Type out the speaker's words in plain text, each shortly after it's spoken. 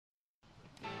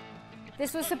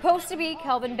This was supposed to be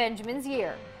Kelvin Benjamin's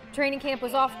year. Training camp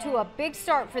was off to a big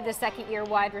start for the second-year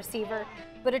wide receiver,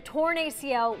 but a torn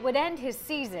ACL would end his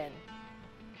season.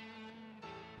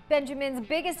 Benjamin's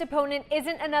biggest opponent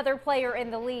isn't another player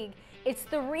in the league. It's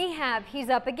the rehab he's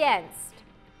up against.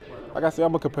 Like I said,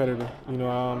 I'm a competitor.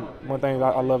 One thing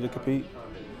I love to compete.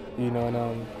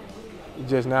 And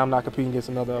just now I'm not competing against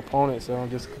another opponent, so I'm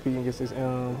just competing against this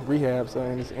rehab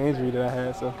and this injury that I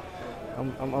had. So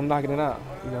I'm knocking it out.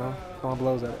 Throwing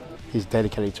blows at it. He's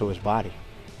dedicated to his body.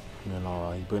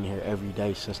 He's been here every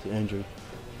day since the injury.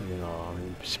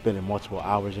 He's spending multiple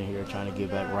hours in here trying to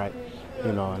get back right.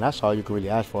 And that's all you can really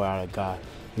ask for out of a guy,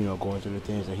 going through the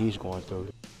things that he's going through.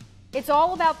 It's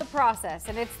all about the process,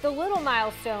 and it's the little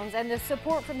milestones and the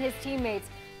support from his teammates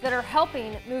that are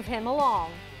helping move him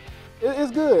along.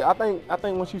 It's good. I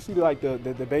think once you see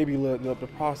the baby look, the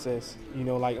process,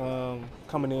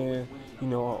 coming in,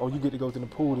 or you get to go to the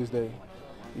pool this day.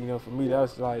 For me,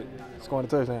 that's like scoring a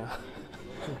touchdown.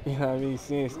 You know what I mean?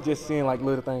 Seeing like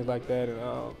little things like that, and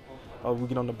oh, we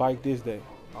get on the bike this day.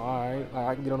 All right, like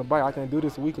I can get on the bike. I couldn't do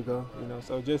this a week ago.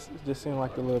 So just seeing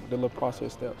like the little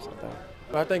process steps.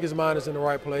 I think his mind is in the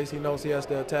right place. He knows he has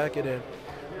to attack it, and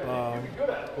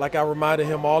like I reminded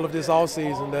him all of this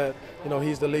offseason that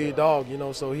he's the lead dog.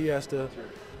 So he has to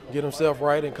get himself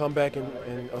right and come back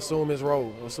and assume his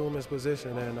role, assume his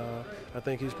position, and I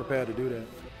think he's prepared to do that.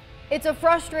 It's a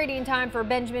frustrating time for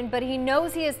Benjamin, but he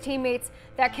knows he has teammates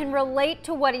that can relate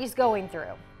to what he's going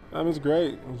through. It's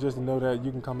great. It's just to know that you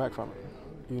can come back from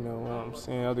it.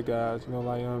 Seeing other guys,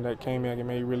 that came in and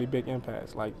made really big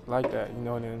impacts like that, and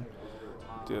then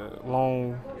the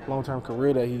long-term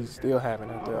career that he's still having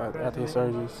after his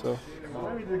surgery. So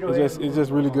it's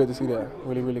just really good to see that.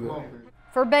 Really, really good.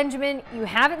 For Benjamin, you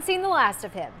haven't seen the last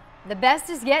of him. The best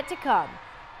is yet to come.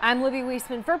 I'm Libby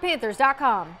Weisman for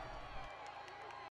Panthers.com.